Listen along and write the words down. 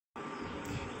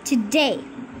Today,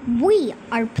 we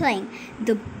are playing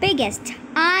the biggest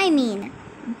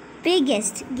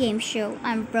game show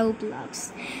on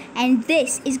Roblox. And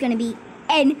this is gonna be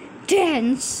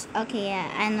intense. Okay,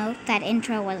 yeah, I know that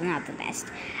intro was not the best.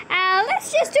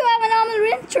 Let's just do our normal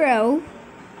intro.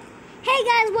 Hey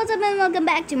guys, what's up and welcome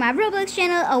back to my Roblox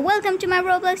channel, or welcome to my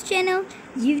Roblox channel,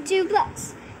 YouTube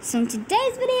Vlogs. So in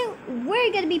today's video,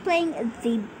 we're gonna be playing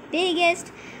the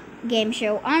biggest game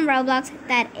show on Roblox,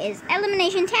 that is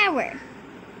Elimination Tower.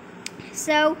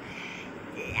 So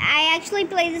I actually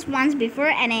played this once before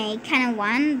and I kind of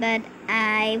won, but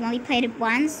I only played it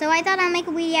once, so I thought I'll make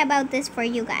a video about this for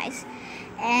you guys.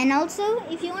 And also,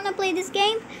 if you want to play this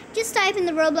game, just type in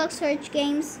the Roblox search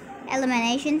games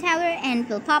Elimination Tower and it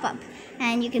will pop up,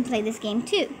 and you can play this game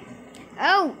too.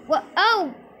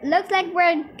 Looks like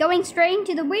we're going straight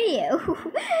into the video.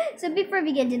 So before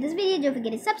we get to this video, don't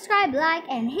forget to subscribe, like,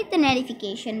 and hit the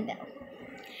notification bell,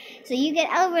 so you get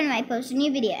alerted when I post a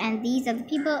new video. And these are the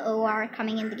people who are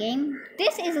coming in the game.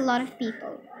 This is a lot of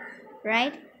people,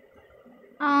 right?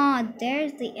 Oh,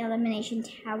 there's the Elimination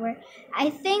Tower.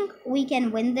 I think we can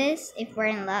win this if we're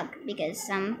in luck, because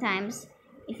sometimes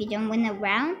if you don't win a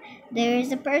round,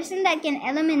 there's a person that can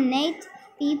eliminate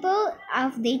people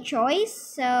of their choice,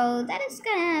 so that is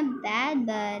kind of bad,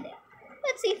 but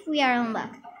let's see if we are in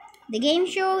luck. The game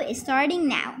show is starting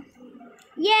now.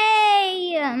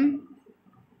 Yay!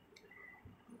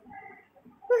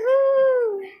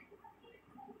 Woohoo!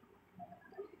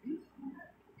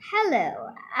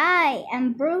 Hello, I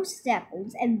am Bruce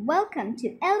Staples and welcome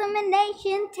to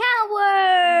Elimination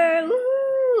Tower!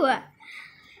 Woohoo!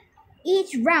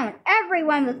 Each round,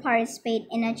 everyone will participate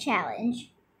in a challenge.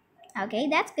 Okay,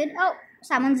 that's good. Oh,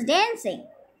 someone's dancing.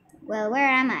 Well, where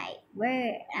am I?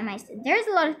 There's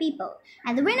a lot of people.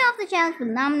 And the winner of the challenge will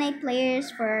nominate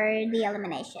players for the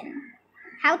elimination.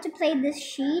 How to play this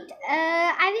sheet?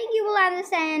 I think you will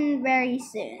understand very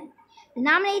soon. The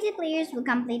nominated players will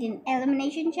complete an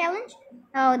elimination challenge.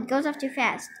 Oh, it goes off too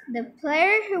fast. The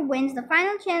player who wins the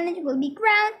final challenge will be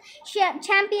crowned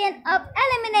champion of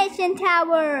Elimination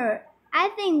Tower. I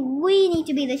think we need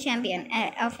to be the champion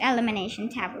of Elimination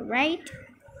Tower, right?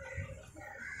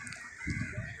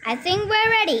 I think we're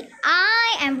ready.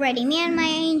 I am ready. Me and my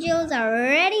angels are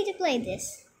ready to play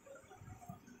this.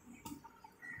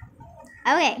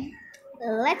 Okay,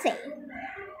 let's see.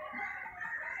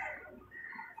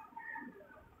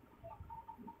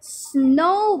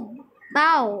 Snowball.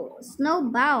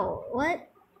 What?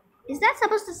 Is that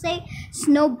supposed to say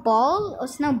snowball or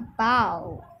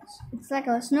snowball? It's like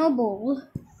a snowball.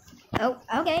 Oh,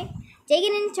 okay. Take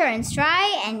it in turns.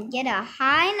 Try and get a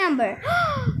high number.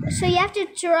 So you have to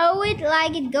throw it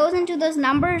like it goes into those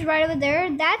numbers right over there.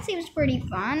 That seems pretty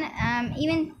fun.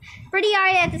 Even pretty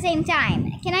hard at the same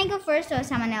time. Can I go first or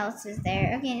someone else is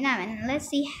there? Okay, now let's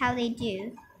see how they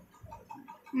do.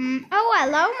 Oh, I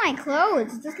love my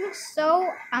clothes. This looks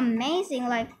so amazing.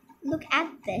 Like, look at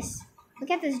this. Look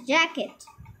at this jacket.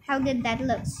 How good that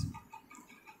looks.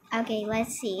 Okay,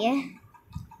 let's see.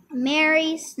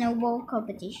 Mary Snowball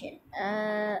Competition.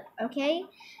 Okay.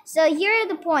 So here are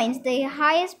the points. The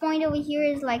highest point over here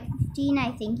is like 15,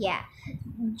 I think. Yeah.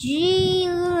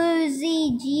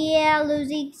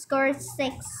 Lucy scored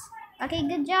 6. Okay,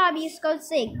 good job. You scored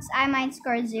 6. I might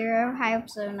score 0. I hope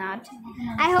so not.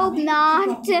 I hope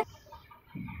not.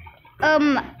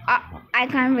 I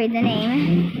can't read the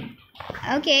name.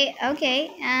 Okay.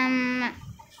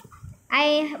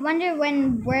 I wonder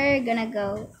when we're gonna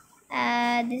go.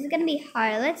 This is gonna be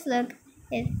hard. Let's look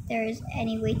if there's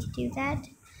any way to do that.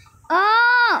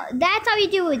 Oh, that's how you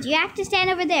do it. You have to stand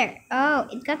over there. Oh,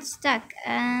 it got stuck.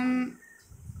 Oh,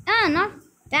 not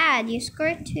bad. You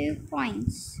scored 2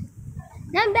 points.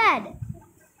 Not bad.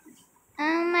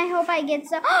 I hope I get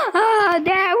some. Oh,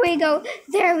 there we go.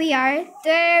 There we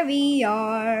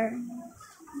are.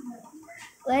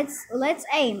 Let's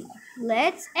aim.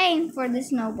 Let's aim for the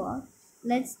snowball.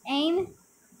 Let's aim.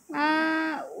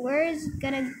 Where's it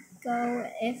gonna go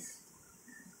if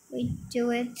we do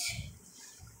it?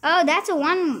 Oh, that's a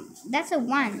 1. That's a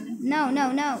 1. No.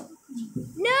 No!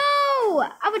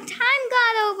 Our time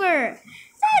got over.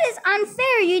 That is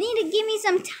unfair. You need to give me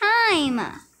some time.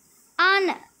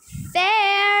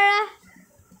 Unfair.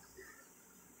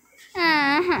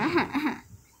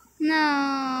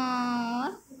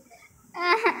 No.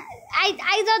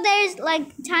 I thought there's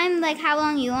like time like how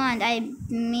long you want. I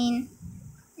mean,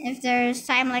 if there's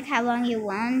time like how long you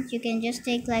want, you can just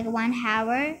take like 1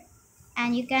 hour,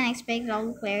 and you can expect all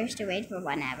the players to wait for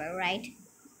 1 hour, right?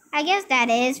 I guess that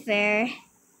is fair.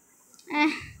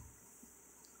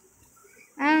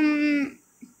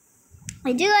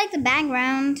 I do like the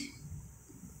background.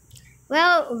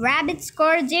 Well, Rabbit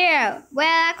scored 0.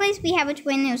 Well, at least we have a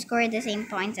twin who scored the same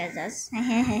points as us.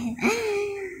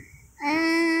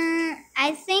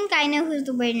 I think I know who's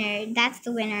the winner. That's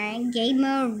the winner.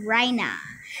 Gamer Rhina.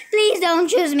 Please don't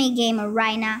choose me, Gamer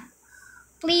Rhina.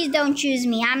 Please don't choose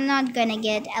me. I'm not gonna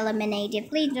get eliminated.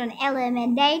 Please don't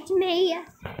eliminate me.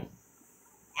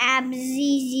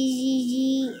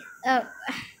 Abzzzz.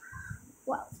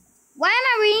 Why am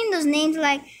I reading those names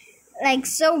like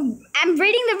so? I'm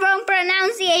reading the wrong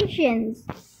pronunciations.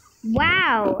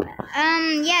 Wow.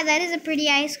 Yeah, that is a pretty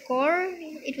high score.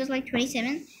 It was like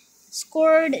 27.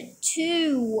 Scored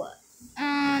 2.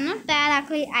 Not bad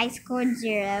actually. I scored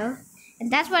 0.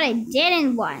 And that's what I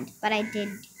didn't want, but I did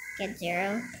get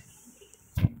 0.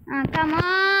 Come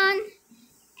on.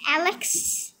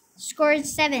 Alex scored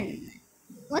 7.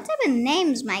 What type of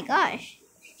names? My gosh.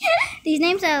 These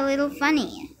names are a little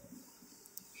funny.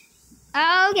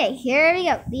 Okay, here we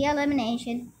go. The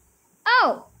elimination.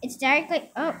 Oh, it's directly.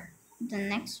 Oh, the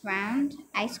next round.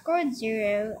 I scored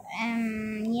 0.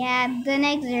 Yeah, the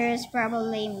next 0 is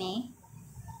probably me.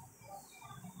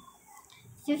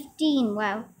 15.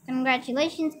 Wow.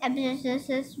 Congratulations,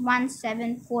 episodes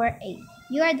 1748.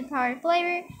 You are the power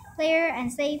player and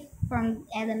safe from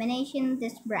elimination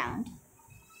this round.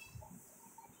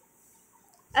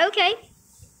 Okay.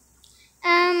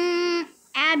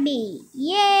 Abby.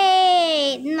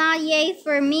 Yay! Not yay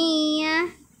for me.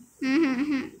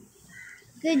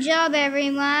 Good job,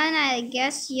 everyone. I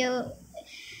guess you'll...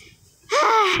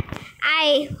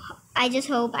 I just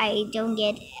hope I don't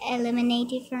get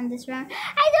eliminated from this round.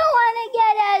 I don't want to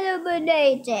get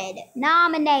eliminated.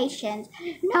 Nominations.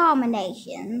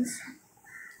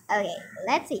 Okay,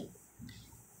 let's see.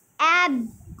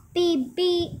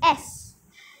 ABBS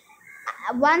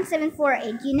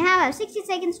 1748. You now have 60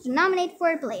 seconds to nominate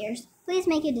 4 players. Please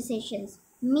make your decisions.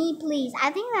 Me, please. I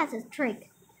think that's a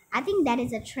trick. I think that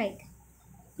is a trick.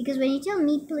 Because when you tell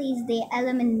me, please, they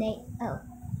eliminate... Oh.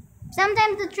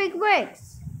 Sometimes the trick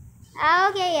works.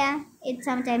 Okay, yeah. It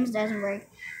sometimes doesn't work.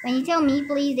 When you tell me,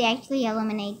 please, they actually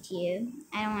eliminate you.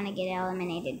 I don't want to get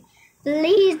eliminated.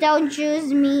 Please don't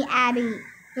choose me, Abby.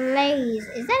 Please.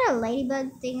 Is that a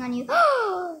ladybug thing on you?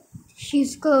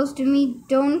 She's close to me.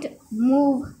 Don't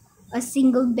move a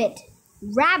single bit.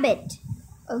 Rabbit.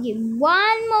 Okay,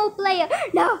 one more player.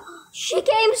 No, she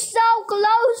came so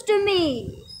close to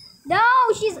me. No,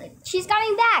 she's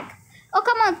coming back. Oh,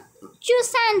 come on. Choose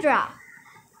Sandra.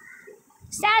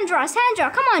 Sandra,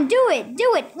 come on, do it.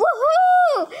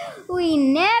 Woohoo! We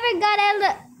never got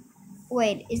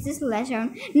Wait, is this the last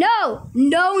round? No,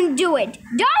 don't do it.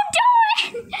 Don't do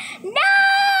it. No!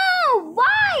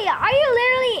 Why? Are you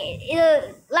literally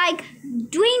like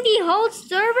doing the whole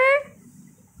server?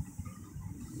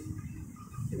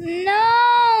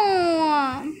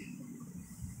 No.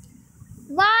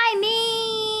 Why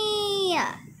me?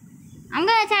 I'm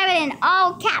gonna type it in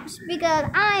all caps because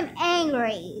I'm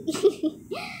angry.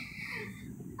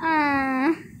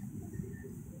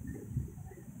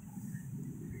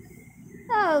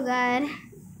 Oh God.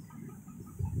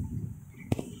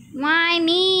 Why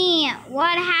me?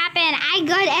 What happened? I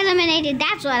got eliminated.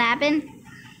 That's what happened.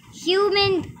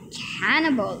 Human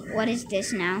cannibal. What is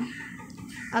this now?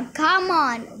 Come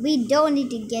on. We don't need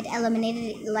to get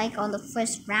eliminated like on the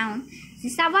first round. To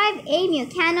survive, aim your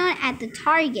cannon at the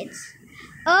targets.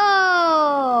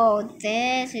 Oh,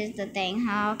 this is the thing.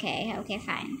 Okay,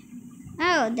 fine.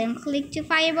 Oh, then click to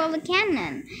fireball the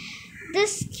cannon.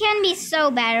 This can be so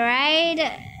bad, right?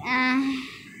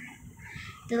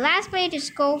 The last player to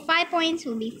score 5 points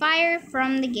will be fired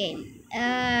from the game.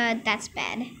 That's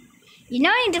bad. You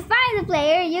don't need to fire the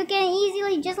player. You can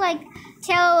easily just like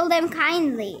tell them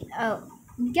kindly. Oh,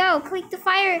 go, click the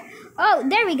fire. Oh,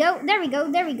 there we go.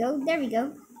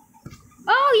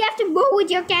 Oh, you have to move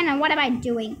with your cannon. What am I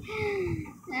doing?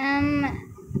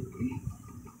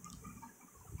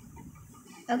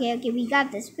 Okay, we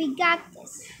got this.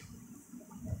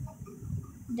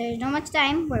 There's not much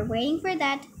time. We're waiting for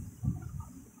that.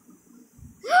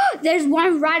 There's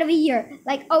one right over here.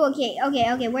 Like, oh, okay.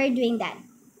 We're doing that.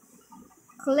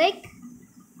 Click.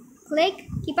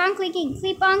 Keep on clicking.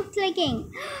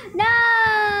 No.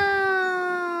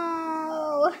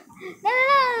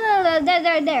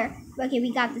 There. Okay,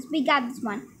 we got this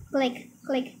one. Click.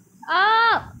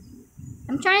 Oh,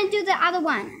 I'm trying to do the other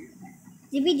one.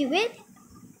 Did we do it?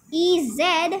 EZ.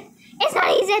 It's not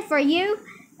EZ for you.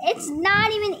 It's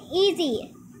not even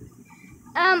easy.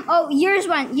 Oh, yours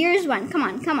one. Come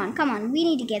on. We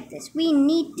need to get this.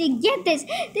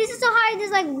 This is so hard.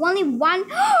 There's like only one.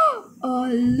 Oh,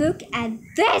 look at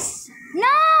this. No,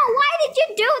 why did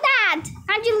you do that?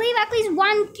 Can't you leave at least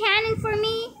one cannon for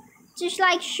me? Just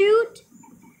like shoot.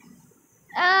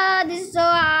 This is so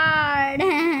hard.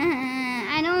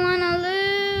 I don't wanna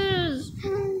lose.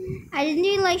 I didn't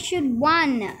even like shoot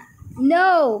one.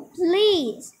 No,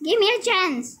 please. Give me a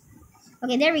chance.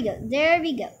 Okay, there we go. There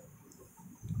we go.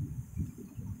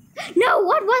 No,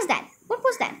 what was that? What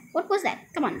was that? What was that?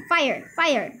 Come on, fire,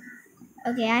 fire.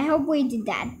 Okay, I hope we did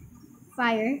that.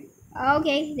 Fire.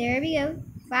 Okay, there we go.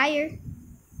 Fire.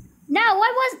 No,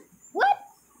 what?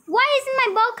 Why isn't my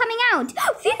ball coming out?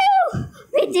 Phew!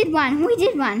 We did one. We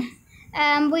did one.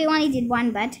 We only did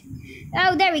one, but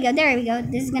oh, there we go. There we go.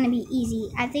 This is gonna be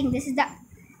easy. I think this is the.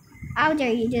 How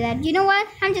dare you do that? You know what?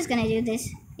 I'm just gonna do this.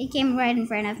 It came right in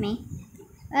front of me.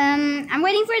 I'm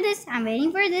waiting for this. I'm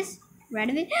waiting for this. Right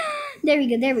of it. There we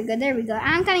go. There we go. There we go.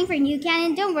 I'm coming for you,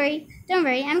 Cannon. Don't worry. Don't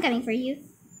worry. I'm coming for you.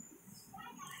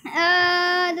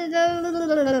 No.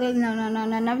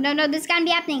 This can't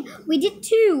be happening. We did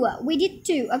two.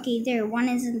 Okay, there. One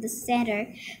is in the center.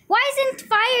 Why isn't it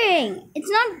firing? It's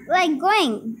not like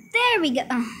going. There we go.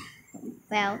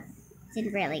 Well, it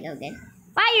didn't really go good.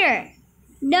 Fire!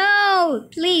 No,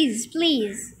 please,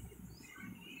 please.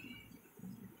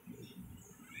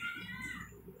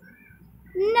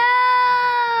 No,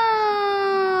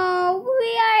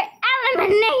 we are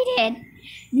eliminated.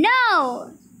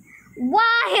 No.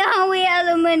 Why are we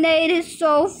eliminated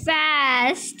so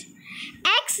fast?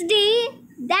 XD,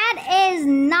 that is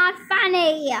not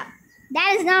funny.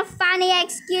 That is not funny,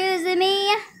 excuse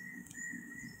me.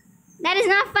 That is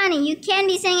not funny. You can't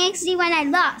be saying XD when I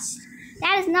lost.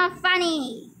 That is not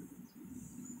funny.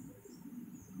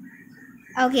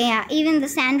 Okay, yeah, even the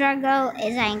Sandra girl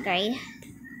is angry.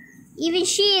 Even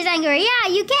she is angry. Yeah,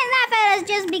 you can't laugh at us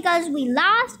just because we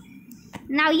lost.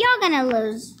 Now you're gonna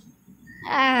lose.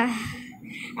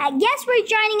 I guess we're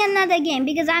joining another game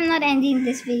because I'm not ending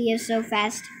this video so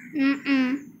fast.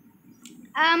 We're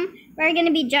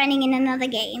gonna be joining in another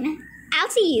game. I'll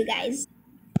see you guys.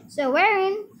 So we're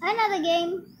in another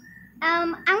game.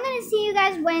 I'm gonna see you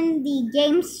guys when the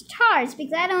game starts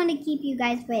because I don't want to keep you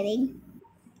guys waiting.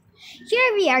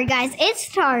 Here we are, guys. It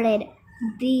started.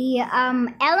 The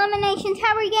elimination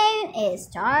tower game is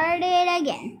started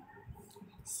again.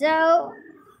 So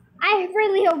I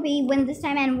really hope we win this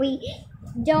time and we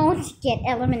don't get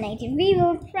eliminated. We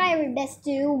will try our best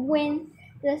to win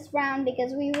this round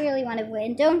because we really want to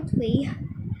win, don't we?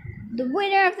 The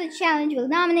winner of the challenge will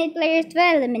nominate players to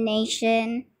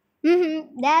elimination.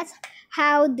 That's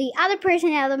how the other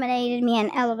person eliminated me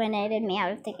and eliminated me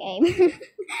out of the game.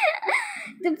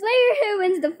 The player who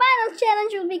wins the final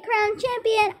challenge will be crowned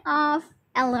champion of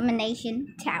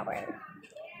Elimination Tower.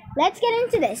 Let's get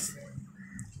into this.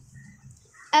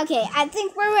 Okay, I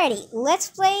think we're ready. Let's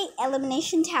play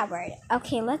Elimination Tower.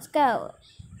 Okay, let's go.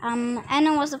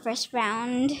 Anna was the first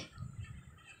round.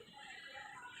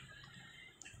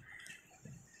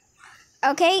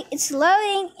 Okay, it's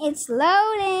loading. It's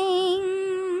loading.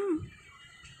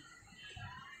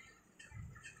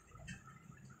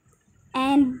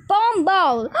 And bomb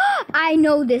ball. I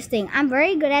know this thing. I'm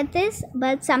very good at this,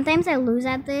 but sometimes I lose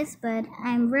at this, but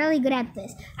I'm really good at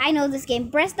this. I know this game.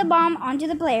 Press the bomb onto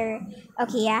the player.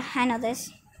 Okay, yeah, I know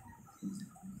this.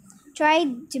 Try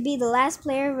to be the last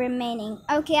player remaining.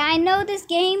 Okay, I know this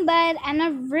game, but I'm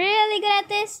not really good at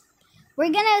this.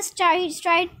 We're gonna try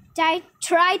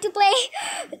to play.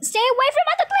 Stay away from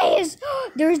other players.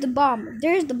 There's the bomb.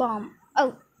 There's the bomb.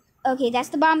 Oh. Okay, that's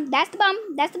the bomb. That's the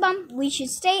bomb. That's the bomb. We should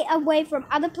stay away from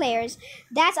other players.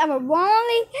 That's our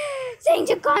only thing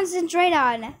to concentrate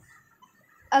on.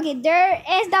 Okay, there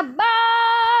is the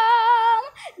bomb.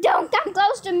 Don't come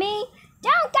close to me.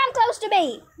 Don't come close to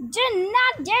me. Do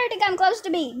not dare to come close to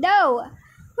me. No.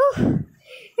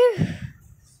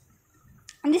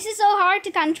 And this is so hard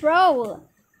to control.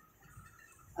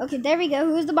 Okay, there we go.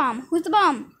 Who's the bomb? Who's the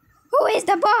bomb? Who is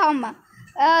the bomb?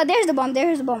 There's the bomb.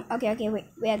 There's the bomb. Okay, wait.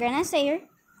 We are gonna say here.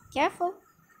 Careful.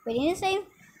 We need to say,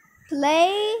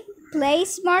 play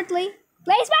smartly.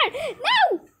 Play smart.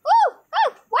 No! Oh!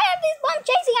 Why are these bombs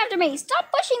chasing after me?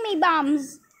 Stop pushing me,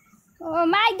 bombs. Oh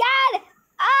my God!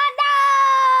 Oh no!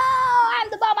 I'm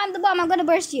the bomb. I'm the bomb. I'm gonna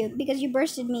burst you because you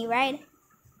bursted me, right?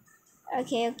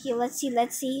 Okay. Let's see.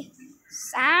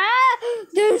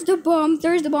 There's the bomb.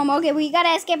 There's the bomb. Okay, we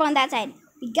gotta escape on that side.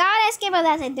 We gotta escape on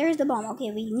that side. There's the bomb.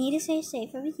 Okay, we need to stay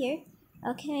safe over here.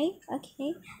 Okay.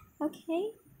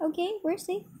 We're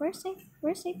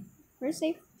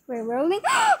safe. We're rolling.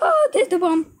 Oh, there's the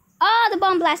bomb. Oh, the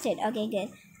bomb blasted. Okay, good.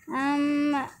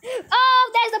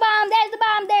 Oh, there's the bomb. There's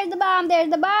the bomb.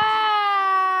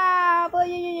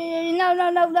 No.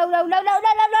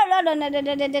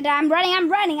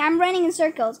 I'm running in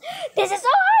circles. This is so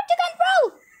hard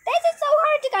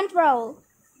to control.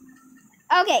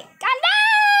 Okay, calm down.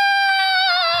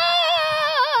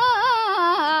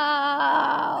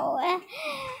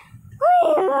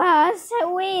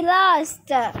 lost.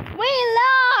 We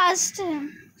lost.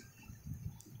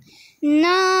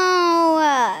 No.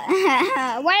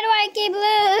 Why do I keep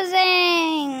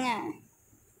losing?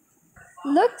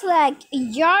 Looks like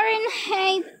Yarn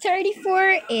Hype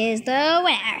 34 is the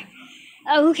winner.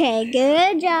 Okay,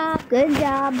 good job, good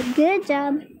job, good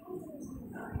job.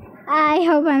 I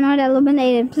hope I'm not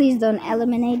eliminated. Please don't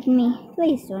eliminate me.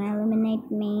 Please don't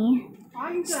eliminate me.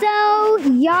 So,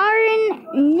 Yarn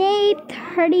Nape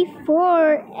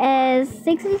 34 is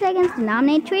 60 seconds to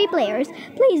nominate 3 players.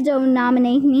 Please don't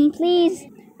nominate me, please.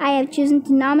 I have chosen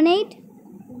to nominate.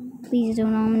 Please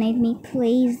don't nominate me.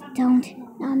 Please don't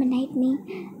nominate me.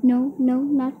 No, no,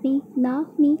 not me.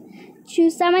 Not me.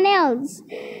 Choose someone else.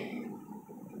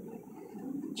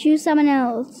 Choose someone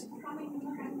else.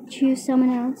 Choose someone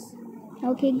else.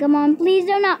 Okay, come on. Please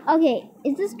don't not. Okay,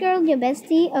 is this girl your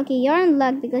bestie? Okay, you're in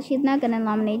luck because she's not gonna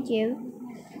nominate you.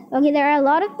 Okay, there are a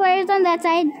lot of players on that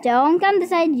side. Don't come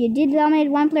this side. You did nominate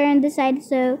one player on this side,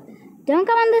 so don't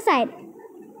come on this side.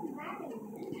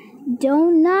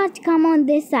 Do not come on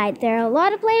this side. There are a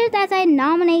lot of players that side.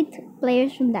 Nominate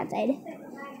players from that side.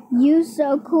 You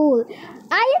so cool.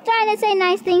 Are you trying to say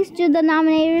nice things to the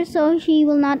nominator so she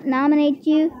will not nominate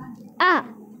you? Ah,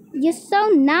 you're so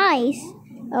nice.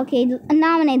 Okay,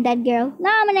 nominate that girl.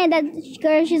 Nominate that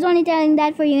girl. She's only telling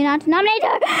that for you not to nominate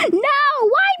her. No,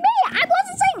 why me? I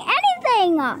wasn't saying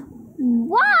anything.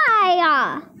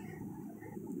 Why?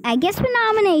 I guess we're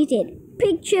nominated.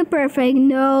 Picture perfect.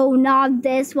 No, not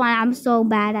this one. I'm so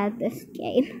bad at this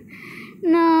game.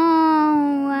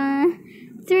 No.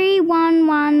 3 1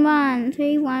 1 1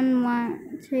 3 1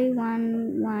 1 3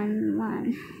 1 1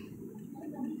 1.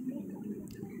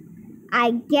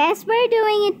 I guess we're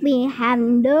doing it. We have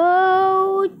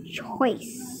no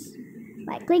choice.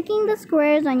 By clicking the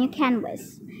squares on your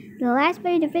canvas, the last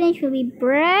player to finish will be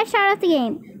brushed out of the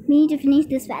game. We need to finish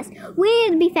this fast. We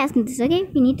need to be fast in this, okay?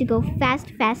 We need to go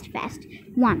fast, fast, fast.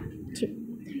 1, 2,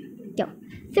 3, go.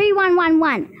 3 1 1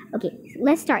 1. Okay,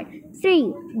 let's start.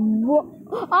 3.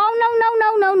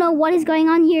 Oh no! What is going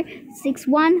on here? 6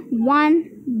 1 1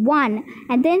 1,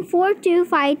 and then 4 2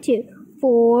 5 2.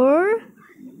 4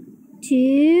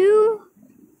 2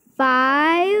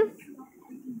 5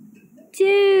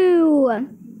 2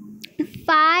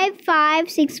 5 5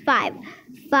 6 5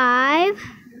 5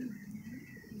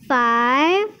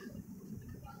 5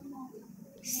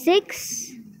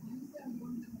 6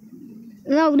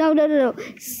 no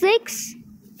 6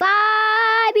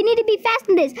 5. You need to be fast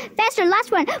in this. Faster.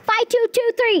 Last one. 5 2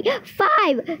 2 3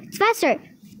 5. It's faster.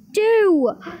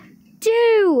 2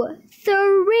 2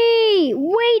 3.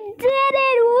 We did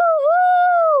it.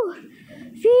 Woohoo!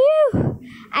 Phew.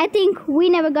 I think we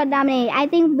never got nominated. I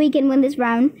think we can win this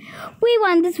round. We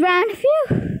won this round.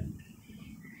 Phew.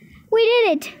 We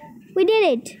did it. We did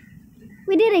it.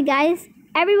 We did it, guys.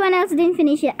 Everyone else didn't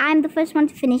finish it. I'm the first one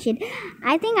to finish it.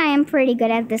 I think I am pretty good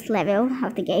at this level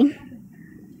of the game.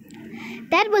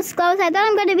 That was close. I thought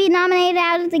I'm going to be nominated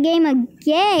out of the game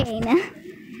again.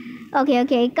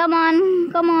 Okay. Come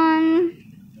on.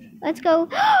 Let's go.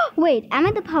 Wait, am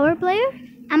I the power player?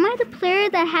 Am I the player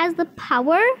that has the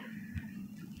power?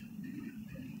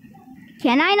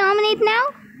 Can I nominate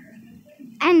now?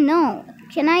 And no.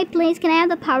 Can I have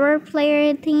the power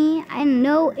player thingy? I don't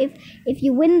know if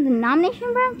you win the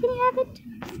nomination round, can you have it?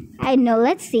 I know.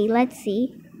 Let's see.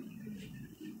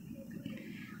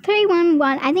 3 1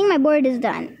 1. I think my board is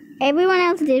done. Everyone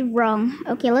else did wrong.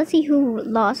 Okay, let's see who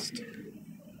lost.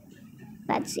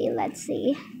 Let's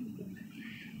see.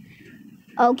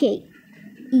 Okay.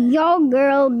 Your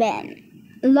girl Ben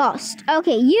lost.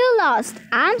 Okay, you lost.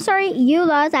 I'm sorry, you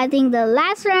lost. I think the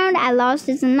last round I lost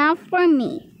is enough for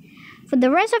me. For the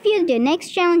rest of you, the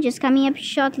next challenge is coming up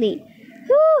shortly.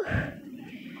 Whew.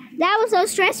 That was so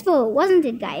stressful, wasn't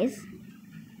it, guys?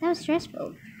 That was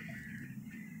stressful.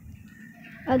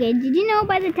 Okay, did you know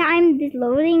by the time this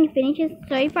loading finishes,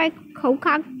 35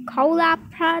 Coca-Cola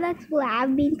products will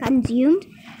have been consumed?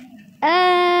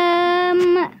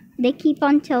 They keep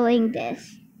on telling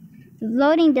this. The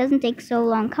loading doesn't take so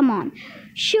long. Come on.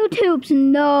 Shoot hoops.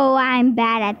 No, I'm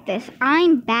bad at this. The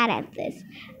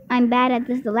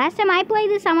last time I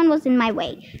played this, someone was in my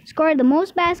way. Scored the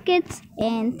most baskets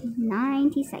in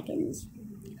 90 seconds.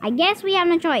 I guess we have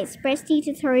no choice. Press T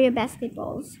to throw your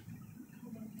basketballs.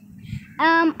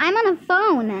 I'm on a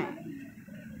phone.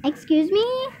 Excuse me?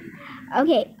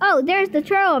 Okay. Oh, there's the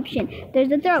throw option. There's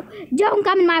the throw. Don't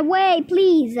come in my way,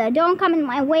 please. Don't come in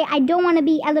my way. I don't want to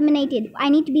be eliminated. I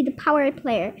need to be the power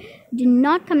player. Do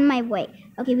not come in my way.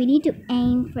 Okay, we need to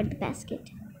aim for the basket.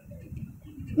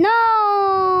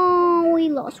 No! We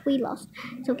lost.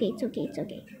 It's okay.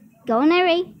 Go on,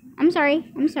 Ray. I'm sorry.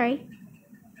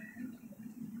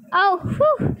 Oh,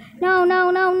 whew. No,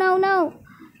 no, no, no, no.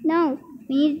 No.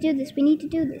 We need to do this. We need to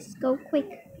do this. Go quick.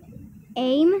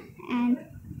 Aim and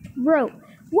throw.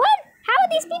 What? How are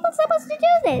these people supposed to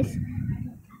do this?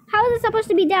 How is it supposed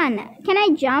to be done? Can I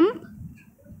jump?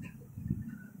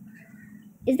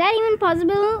 Is that even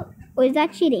possible? Or is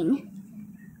that cheating?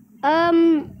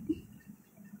 I'm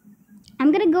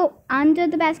gonna go under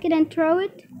the basket and throw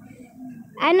it.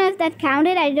 I don't know if that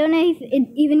counted. I don't know if it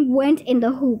even went in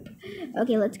the hoop.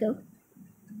 Okay, let's go.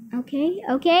 Okay,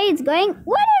 it's going.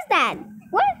 What is that?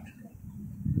 What?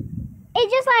 It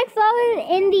just like floated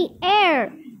in the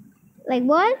air. Like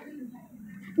what?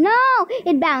 No,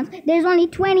 it bounced. There's only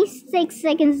 26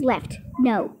 seconds left.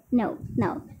 No.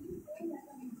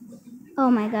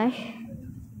 Oh my gosh.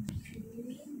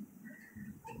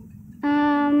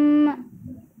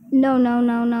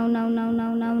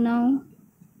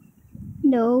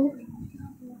 No.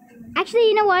 Actually,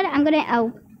 you know what? I'm gonna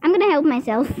help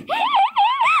myself.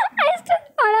 I stood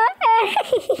on a head.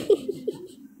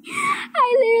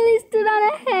 I literally stood on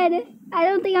a head. I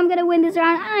don't think I'm gonna win this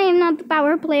round. I am not the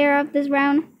power player of this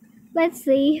round. Let's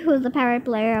see who's the power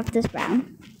player of this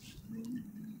round.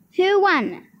 Who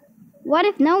won? What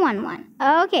if no one won?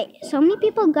 Okay, so many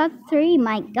people got 3.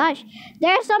 My gosh.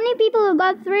 There are so many people who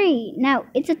got 3. Now,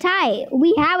 it's a tie.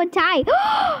 We have a tie.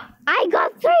 I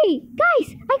got 3.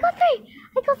 Guys, I got 3.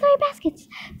 I got 3 baskets.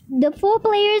 The 4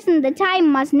 players in the tie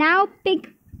must now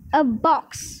pick a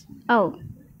box. Oh.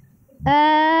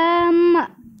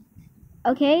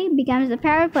 Okay, becomes the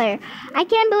power player. I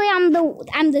can't believe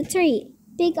I'm the 3.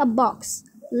 Pick a box.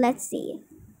 Let's see.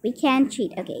 We can't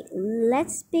cheat. Okay,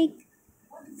 let's pick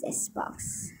this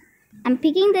box. I'm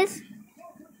picking this.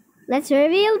 Let's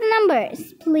reveal the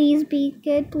numbers. Please be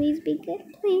good. Please be good.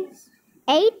 Please.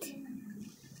 8.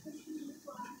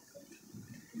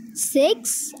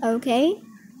 6. Okay.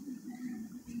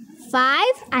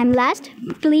 5. I'm last.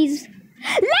 Please.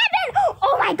 11.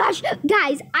 Oh my gosh,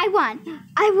 guys! I won.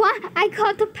 I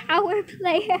got the power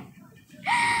player.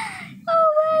 Oh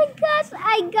my gosh!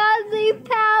 I got the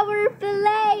power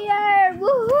player.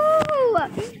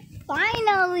 Woohoo!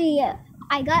 Finally,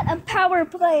 I got a power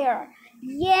player.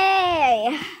 Yay!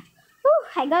 Whew,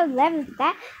 I got 11.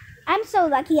 That I'm so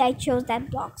lucky I chose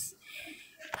that box.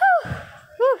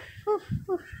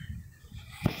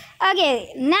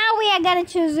 Okay, now we are gonna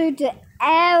choose who to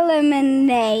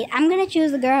eliminate. I'm gonna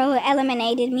choose the girl who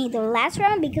eliminated me the last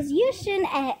round because you shouldn't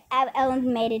have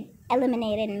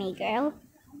eliminated me, girl.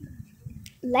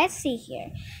 Let's see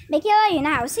here. Michaela, you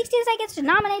now have 60 seconds to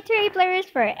nominate 3 players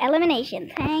for elimination.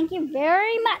 Thank you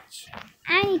very much.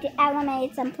 I need to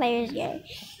eliminate some players here.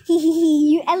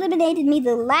 You eliminated me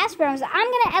the last round, so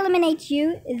I'm gonna eliminate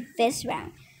you this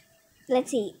round. Let's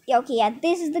see. Okay, yeah,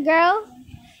 this is the girl.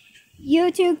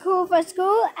 You too cool for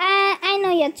school. I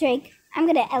know your trick. I'm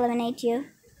gonna eliminate you.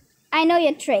 I know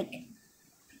your trick.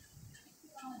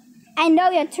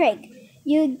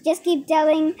 You just keep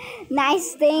telling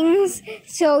nice things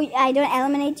so I don't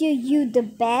eliminate you. You the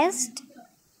best.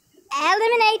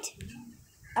 Eliminate.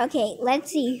 Okay,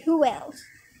 let's see who else.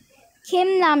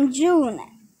 Kim Namjoon.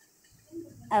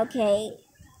 Okay,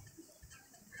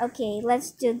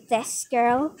 let's do this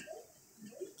girl.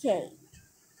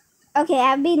 Okay,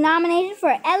 I've been nominated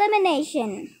for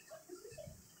elimination.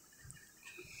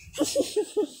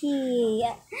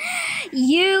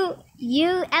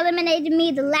 You eliminated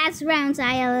me the last round, so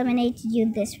I eliminated you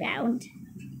this round.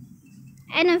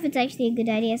 I don't know if it's actually a good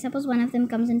idea. Suppose one of them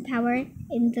comes in power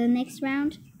in the next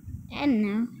round. I don't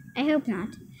know. I hope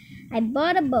not. I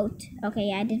bought a boat. Okay,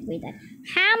 yeah, I did read that.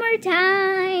 Hammer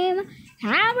time!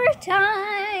 Hammer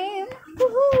time!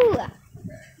 Woohoo!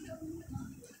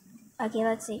 Okay,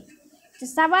 let's see. To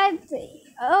survive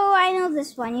oh, I know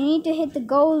this one. You need to hit the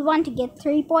gold one to get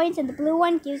 3 points, and the blue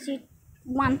one gives you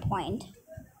 1 point.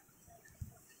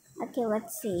 Okay,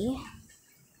 let's see.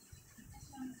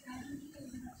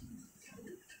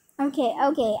 Okay.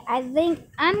 I think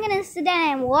I'm gonna sit down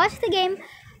and watch the game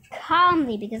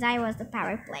calmly because I was the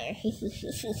power player.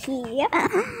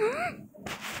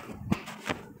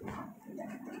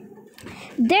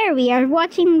 There we are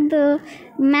watching the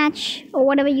match or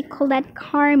whatever you call that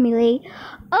calmly.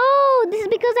 Oh, this is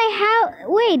because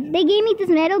wait, they gave me this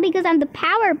medal because I'm the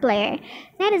power player.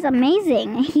 That is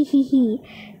amazing.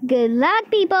 Good luck,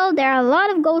 people. There are a lot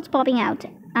of golds popping out.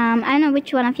 I don't know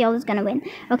which one of y'all is gonna win.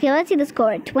 Okay, let's see the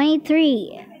score.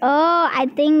 23. Oh, I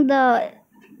think the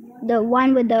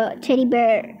one with the teddy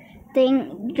bear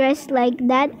thing dressed like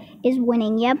that is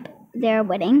winning. Yep, they're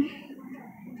winning.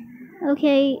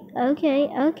 Okay.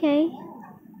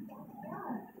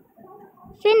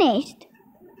 Finished.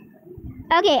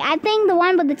 Okay, I think the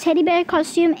one with the teddy bear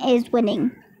costume is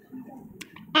winning.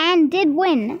 and did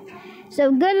win.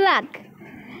 So good luck.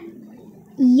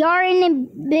 You're in a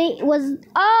was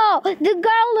the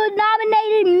girl who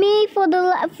nominated me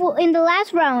in the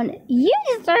last round. You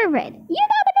deserve it. You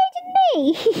nominated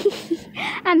me.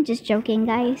 I'm just joking,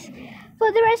 guys.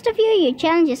 For the rest of you, your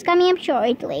challenge is coming up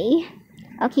shortly.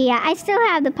 Okay, yeah, I still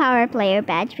have the power player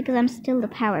badge because I'm still the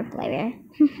power player.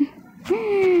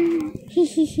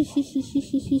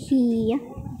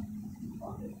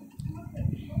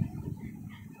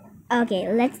 Okay,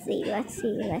 let's see.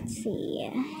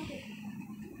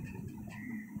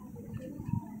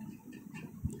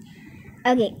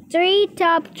 Okay, 3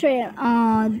 top trail.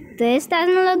 Oh, this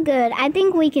doesn't look good. I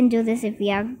think we can do this if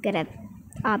we are good at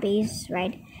hobbies,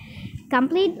 right?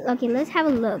 Complete. Okay, let's have a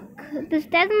look. This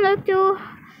doesn't look too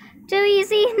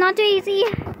easy. Not too easy.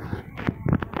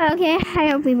 Okay, I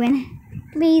hope we win.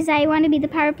 Please, I want to be the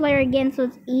power player again, so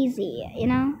it's easy, you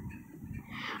know?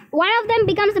 One of them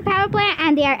becomes the power player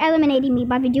and they are eliminating me,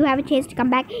 but we do have a chance to come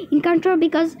back in control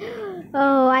because,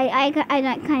 I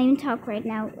can't even talk right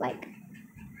now. Like,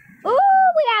 oh,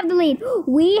 we have the lead.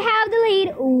 We have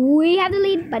the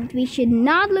lead, but we should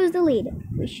not lose the lead.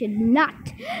 We should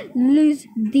not lose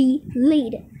the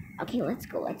lead. Okay, let's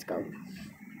go.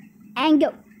 And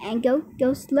go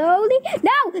slowly.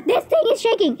 No, this thing is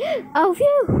shaking. Oh,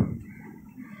 phew.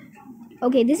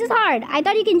 Okay, this is hard. I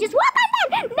thought you can just walk on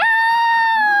that. No!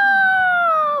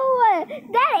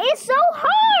 That is so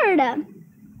hard.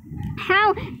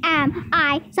 How am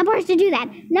I supposed to do that?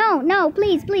 No,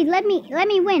 please, let me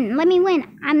win.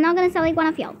 I'm not gonna select one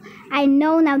of y'all. I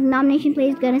know now the nomination play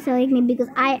is gonna select me because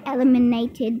I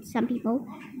eliminated some people.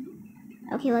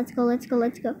 Okay, let's go.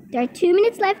 There are 2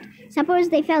 minutes left. Suppose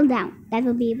they fell down. That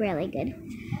will be really good.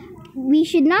 We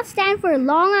should not stand for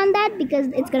long on that because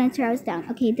it's gonna throw us down.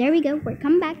 Okay, there we go. We're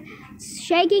coming back. It's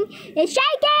shaking.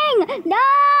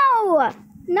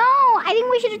 No, I think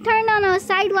we should have turned on our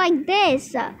side like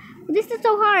this. This is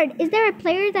so hard. Is there a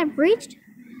player that reached?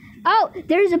 Oh,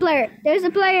 there's a player. There's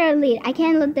a player lead. I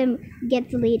can't let them get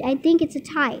the lead. I think it's a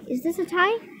tie. Is this a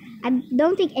tie? I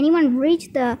don't think anyone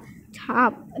reached the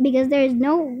top because there is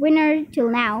no winner till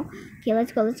now. Okay,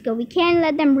 let's go. We can't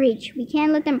let them reach.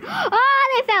 Oh,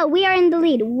 they fell. We are in the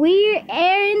lead. We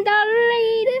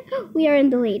are in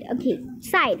the lead. Okay,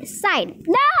 side.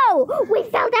 No! We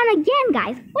fell down again,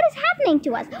 guys. What is happening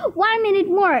to us? 1 minute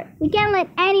more. We can't let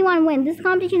anyone win. This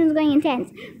competition is going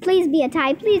intense. Please be a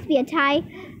tie. Please be a a chance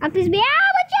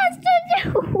to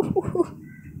do.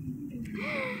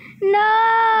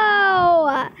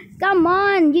 No! Come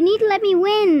on. You need to let me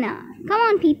win. Come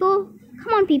on, people.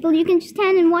 You can just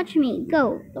stand and watch me.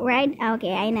 Go, right?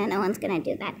 Okay, I know no one's gonna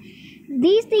do that.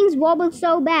 These things wobble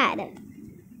so bad.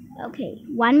 Okay,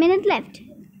 1 minute left.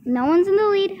 No one's in the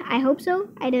lead. I hope so.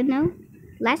 I don't know.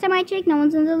 Last time I checked, no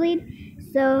one's in the lead.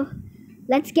 So,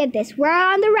 let's get this. We're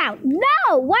on the round.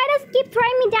 No! Why does it keep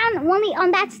throwing me down only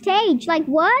on that stage? Like,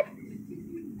 what?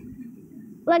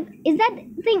 Like, is that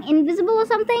thing invisible or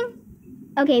something?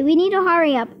 Okay, we need to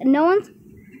hurry up. No one's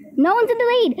in the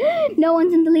lead. No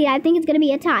one's in the lead. I think it's gonna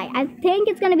be a tie.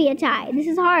 This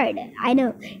is hard. I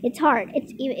know. It's hard.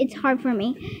 It's hard for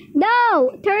me.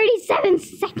 No! 37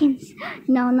 seconds.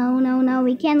 No.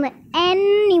 We can't let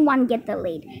anyone get the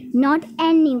lead. Not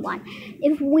anyone.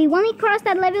 If we only cross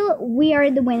that level, we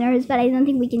are the winners. But I don't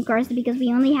think we can cross it because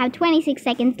we only have 26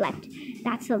 seconds left.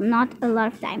 That's not a lot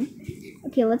of time.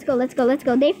 Okay, let's go. They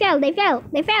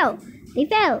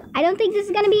fell. I don't think this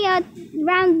is gonna be a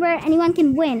round where anyone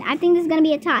can win. I think this is gonna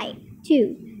be a tie.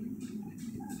 2.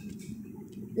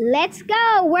 Let's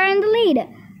go. We're in the lead,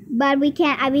 but we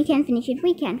can't finish it.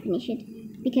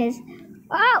 Because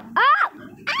oh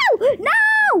no!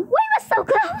 We were so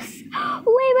close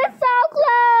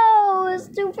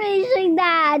to finishing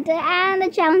that, and the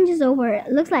challenge is over.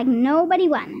 Looks like nobody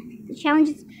won. The challenge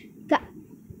is got.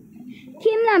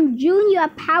 Kim Namjoon, you a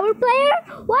power player?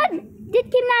 What? Did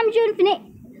Kim Namjoon finish?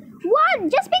 What?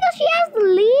 Just because she has the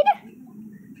lead?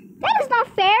 That is not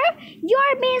fair.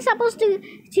 You're being supposed to.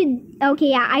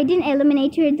 Okay, yeah, I didn't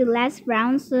eliminate her the last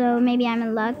round, so maybe I'm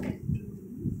in luck.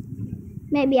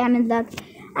 I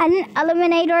didn't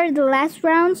eliminate her the last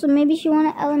round, so maybe she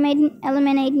wanna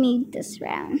eliminate me this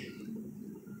round.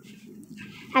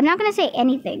 I'm not gonna say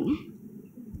anything.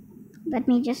 Let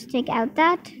me just take out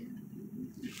that.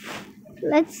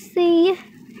 Let's see.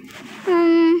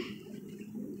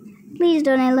 Please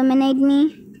don't eliminate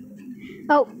me.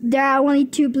 Oh, there are only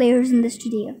 2 players in the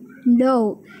studio.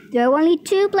 No, there are only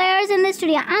 2 players in the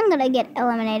studio. I'm gonna get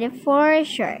eliminated for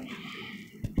sure.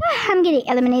 I'm getting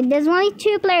eliminated. There's only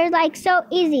 2 players, like, so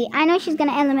easy. I know she's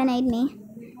gonna eliminate me.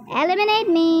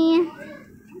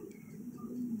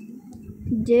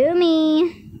 Do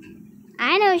me.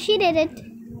 I know she did it.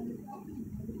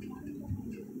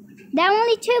 There are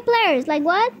only 2 players. Like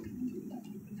what?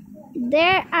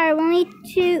 There are only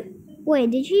 2.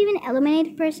 Wait, did she even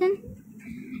eliminate a person?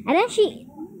 I don't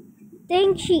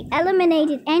think she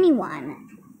eliminated anyone.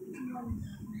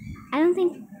 I don't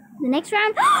think the next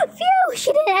round. Phew!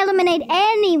 She didn't eliminate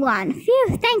anyone.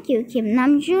 Phew! Thank you, Kim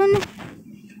Namjoon.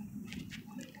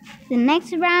 The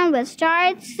next round will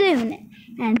start soon.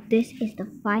 And this is the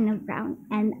final round.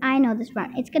 And I know this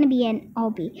round. It's going to be an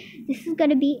obby. This is going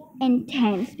to be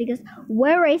intense because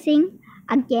we're racing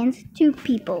against 2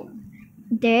 people.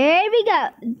 There we go.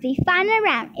 The final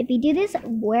round. If we do this,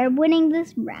 we're winning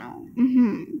this round.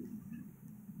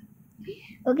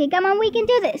 Okay, come on. We can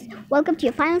do this. Welcome to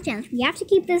your final chance. We have to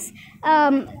keep this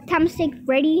thumbstick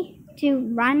ready to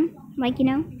run. Like, you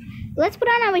know. Let's put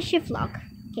on our shift lock.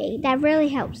 Okay, that really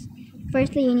helps.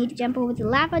 Firstly, you need to jump over the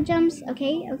lava jumps.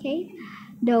 Okay.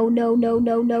 No.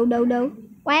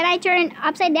 Why am I turned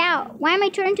upside down? Why am I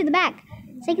turned to the back?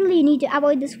 Secondly, you need to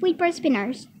avoid the sweeper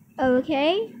spinners.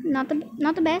 Okay, not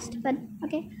the best, but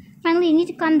okay. Finally, you need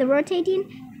to climb the rotating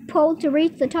pole to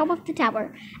reach the top of the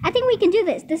tower. I think we can do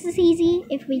this. This is easy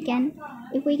if we can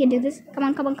do this. Come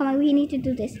on. We need to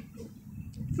do this.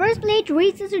 First player to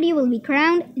reach the studio will be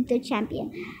crowned the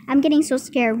champion. I'm getting so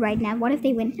scared right now. What if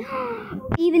they win?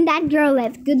 Even that girl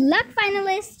left. Good luck,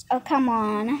 finalists. Oh, come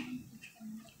on.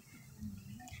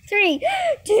 3,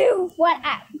 2, 1.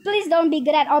 Please don't be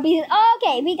good at all.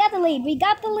 Okay, we got the lead. No,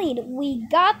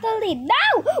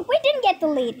 we didn't get the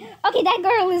lead. Okay, that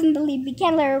girl isn't the lead. We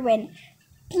can't let her win.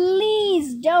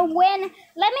 Please don't win.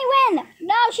 Let me win.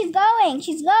 No, she's going.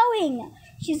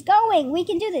 We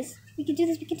can do this.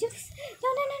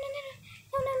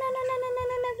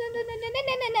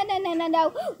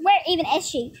 No. Where even is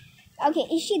she? Okay,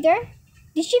 is she there?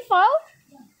 Did she fall?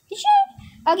 Did she?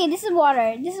 Okay, this is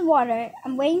water.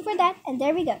 I'm waiting for that, and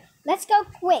there we go. Let's go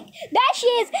quick. There she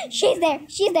is. She's there.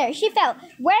 She fell.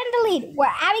 We're in the lead. We're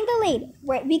having the lead.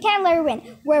 We can't let her win.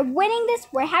 We're winning this.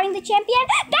 We're having the champion.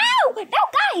 No,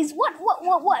 guys.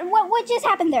 What just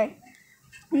happened there?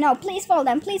 No, please fall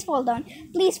down.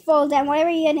 Whatever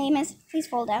your name is, please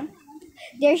fall down.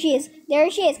 There she is.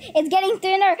 It's getting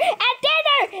thinner and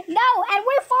thinner. No, and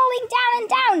we're falling down and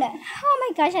down. Oh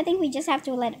my gosh, I think we just have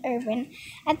to let her win.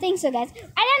 I think so, guys.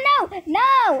 I don't know.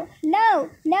 No. I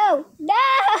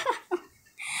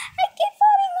keep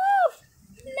falling off.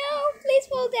 No, please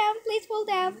fall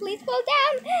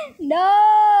down.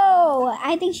 No,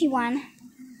 I think she won.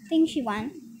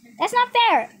 That's not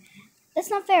fair.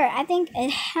 I think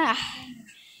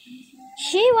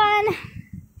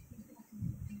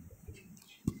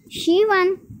she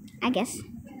won, I guess.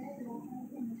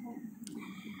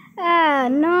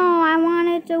 No, I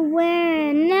wanted to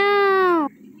win. No.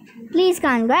 Please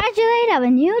congratulate our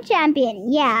new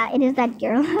champion. Yeah, it is that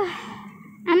girl.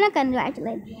 I'm not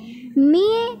congratulating.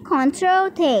 Me Control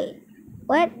Tate.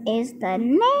 What is the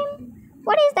name?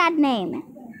 What is that name?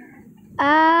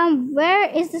 Where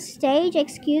is the stage?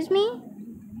 Excuse me?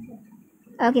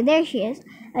 Okay, there she is.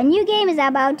 A new game is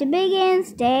about to begin.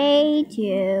 Stay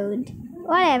tuned.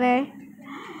 Whatever.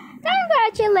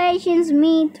 Congratulations,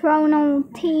 me Throno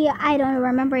T. I don't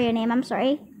remember your name. I'm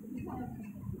sorry.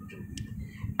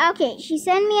 Okay, she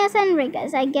sent me a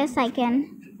sunriggers. I guess I can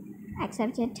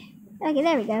accept it. Okay,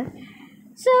 there we go.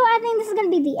 So I think this is gonna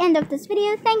be the end of this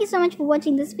video. Thank you so much for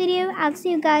watching this video. I'll see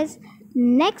you guys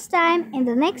next time in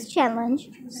the next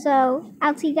challenge. So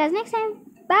I'll see you guys next time.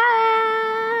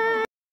 Bye.